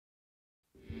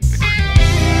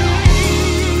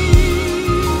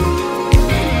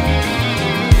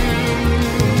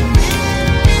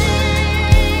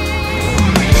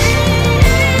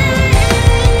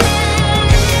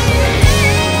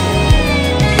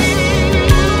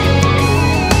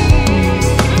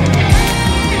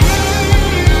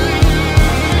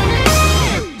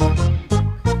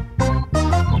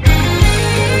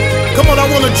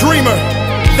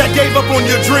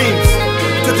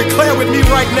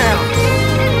now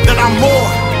that I'm more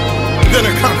than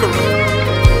a conqueror.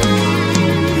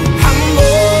 I'm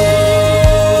more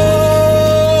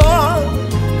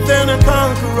than a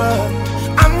conqueror.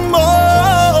 I'm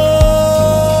more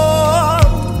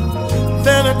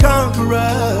than a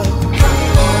conqueror.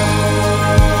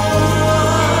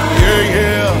 Yeah,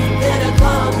 yeah. Than a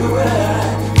conqueror.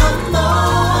 I'm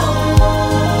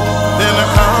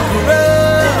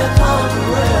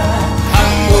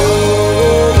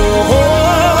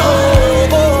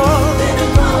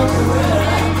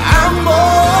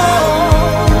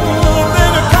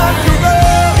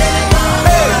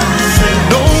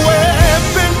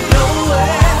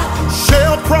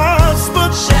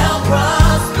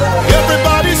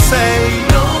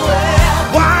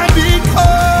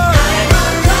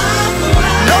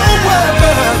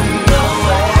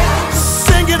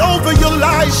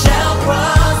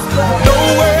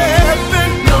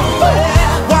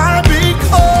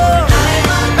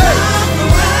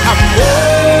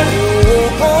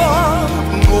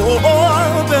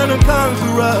more than a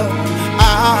conqueror.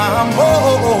 I'm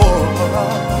more,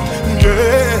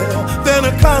 yeah, than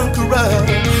a conqueror.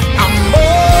 I'm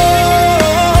more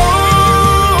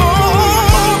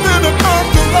than a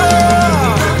conqueror.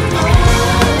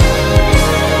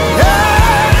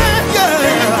 Yeah, yeah.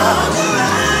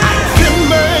 I can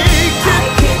make it.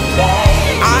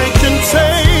 I can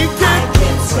take it.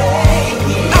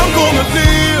 I'm gonna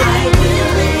live.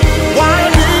 Why?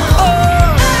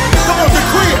 Because, come on,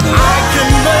 decree it. I can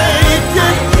make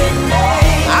it.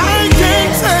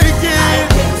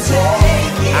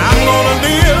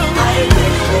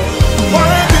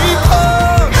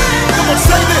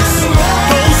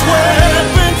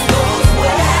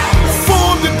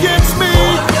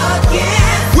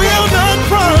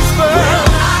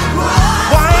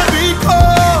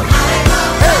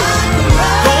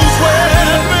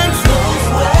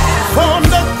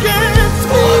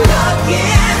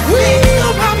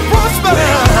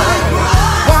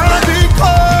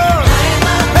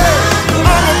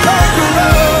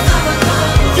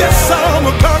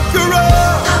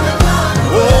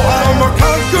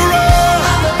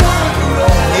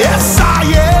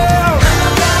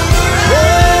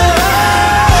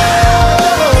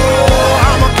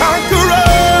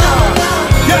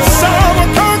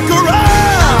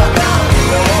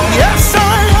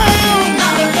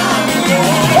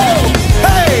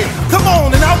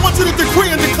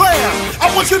 I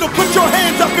want you to put your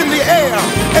hands up in the air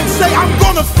and say, I'm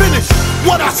gonna finish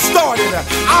what I started.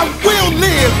 I will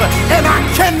live and I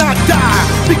cannot die,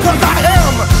 because I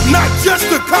am not just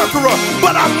a conqueror,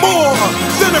 but I'm more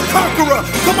than a conqueror.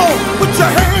 Come on, put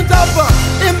your hands up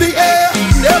in the air.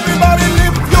 Everybody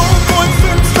lift your voice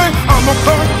and say, I'm a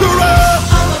conqueror.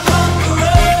 I'm a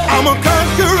conqueror. I'm a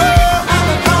conqueror. I'm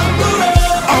a conqueror.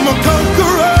 I'm a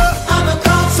conqueror. I'm a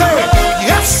conqueror. Say,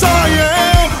 yes I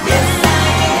am.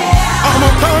 I'm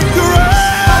a conqueror.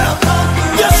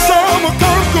 Yes, I'm a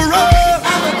conqueror.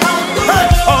 Hey,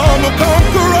 I'm a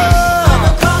conqueror.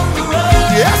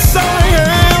 Yes, I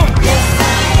am.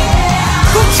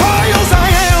 Through trials I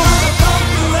am.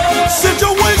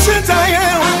 Situations I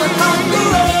am.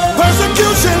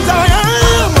 Persecutions I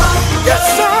am. Yes,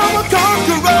 I'm a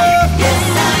conqueror.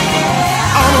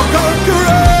 I'm a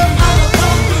conqueror.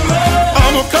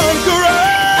 I'm a conqueror.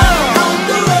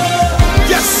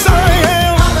 Yes, I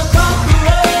am.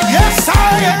 Yes, I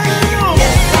am.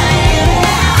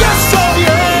 Yes, I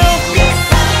am.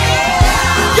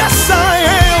 Yes, I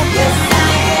am.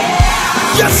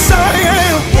 Yes, I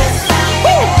am.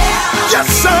 Woo.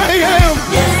 Yes, I am.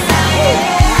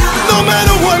 No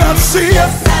matter what I see,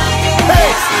 hey,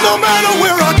 no matter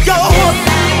where I go,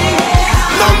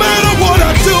 no matter what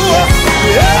I do,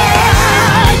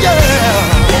 yeah, yeah.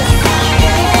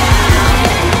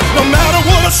 No matter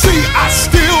what I see, I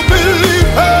still believe,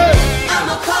 hey.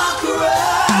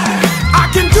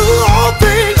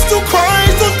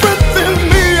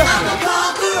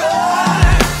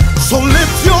 So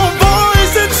lift your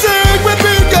voice and sing with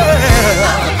me, yeah.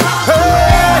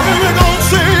 Hey, we're gonna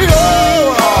sing,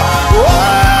 oh,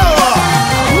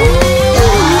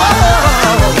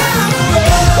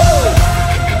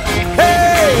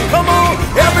 hey, come on,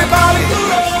 everybody.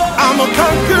 I'm a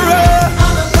conqueror.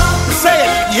 Say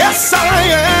it, yes, I